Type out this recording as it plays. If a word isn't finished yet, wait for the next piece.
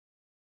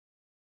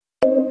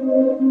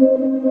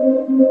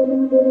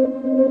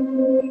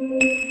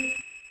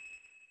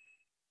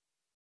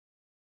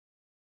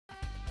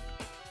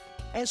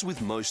As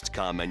with most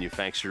car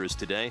manufacturers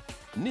today,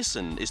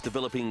 Nissan is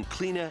developing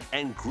cleaner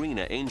and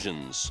greener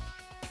engines.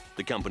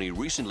 The company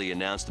recently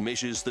announced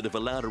measures that have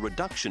allowed a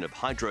reduction of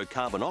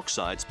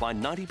hydrocarbon-oxides by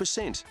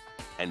 90%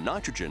 and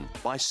nitrogen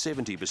by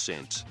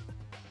 70%.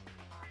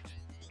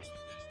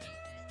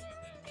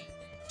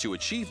 To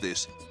achieve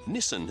this,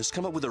 Nissan has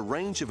come up with a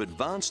range of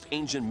advanced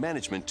engine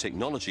management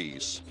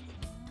technologies.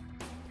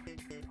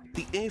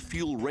 The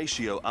air-fuel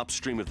ratio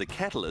upstream of the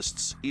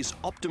catalysts is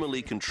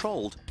optimally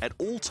controlled at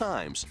all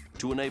times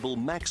to enable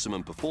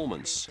maximum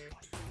performance.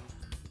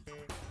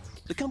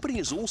 The company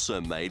has also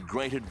made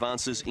great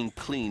advances in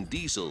clean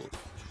diesel.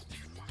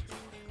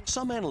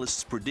 Some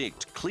analysts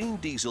predict clean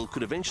diesel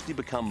could eventually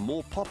become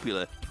more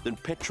popular than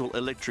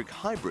petrol-electric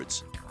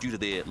hybrids due to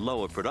their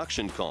lower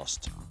production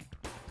cost.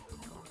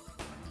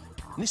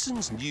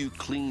 Nissan's new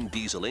clean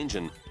diesel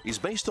engine is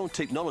based on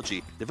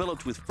technology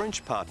developed with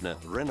French partner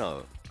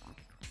Renault.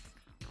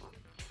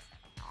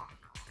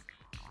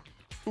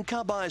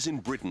 Car buyers in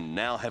Britain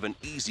now have an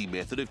easy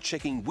method of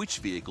checking which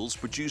vehicles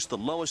produce the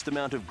lowest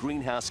amount of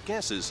greenhouse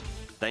gases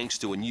thanks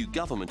to a new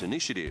government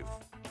initiative.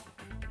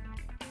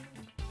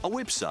 A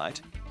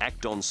website,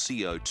 Act on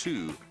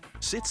CO2,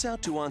 sets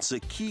out to answer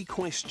key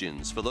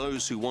questions for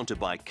those who want to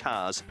buy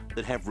cars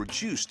that have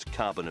reduced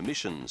carbon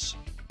emissions.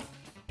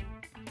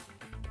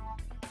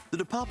 The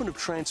Department of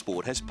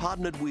Transport has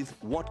partnered with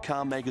What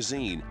Car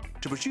magazine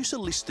to produce a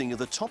listing of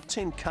the top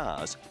 10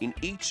 cars in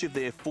each of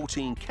their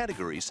 14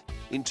 categories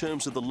in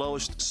terms of the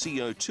lowest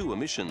CO2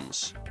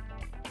 emissions.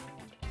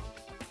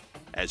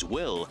 As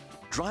well,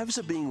 drivers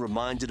are being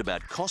reminded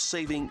about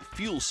cost-saving,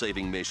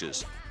 fuel-saving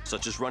measures,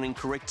 such as running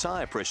correct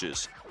tyre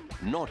pressures,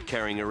 not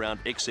carrying around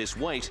excess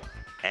weight,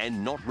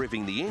 and not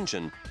revving the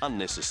engine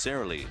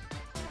unnecessarily.